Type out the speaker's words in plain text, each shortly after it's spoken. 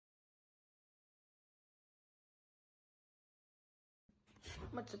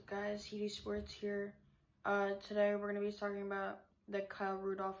What's up, guys? Heaty Sports here. Today we're going to be talking about the Kyle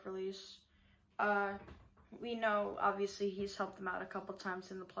Rudolph release. We know, obviously, he's helped them out a couple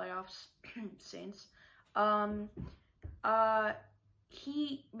times in the playoffs, Saints.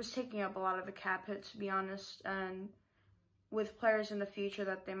 He was taking up a lot of the cap hit, to be honest, and with players in the future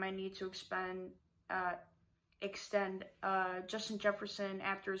that they might need to extend Justin Jefferson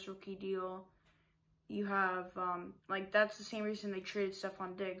after his rookie deal. You have, that's the same reason they traded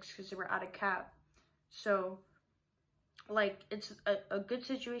Stephon Diggs, because they were out of cap. So, it's a good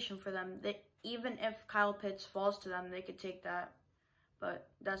situation for them. Even if Kyle Pitts falls to them, they could take that. But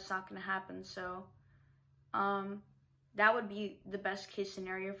that's not going to happen. So, that would be the best case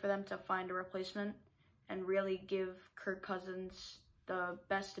scenario for them, to find a replacement and really give Kirk Cousins the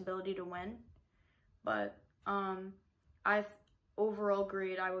best ability to win. But, overall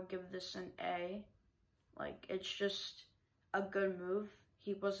grade, I would give this an A. It's just a good move.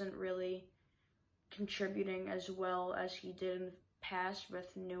 He wasn't really contributing as well as he did in the past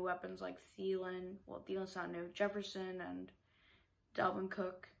with new weapons like Thielen. Well, Thielen's not new. Jefferson and Dalvin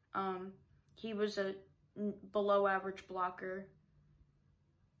Cook. He was a below average blocker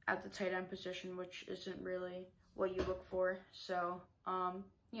at the tight end position, which isn't really what you look for. So,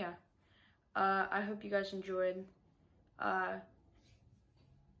 yeah. I hope you guys enjoyed.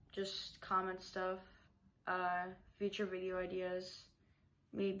 Just comment stuff. Future video ideas,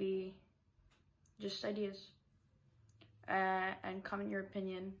 maybe just ideas, and comment your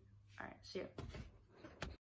opinion. Alright, see ya.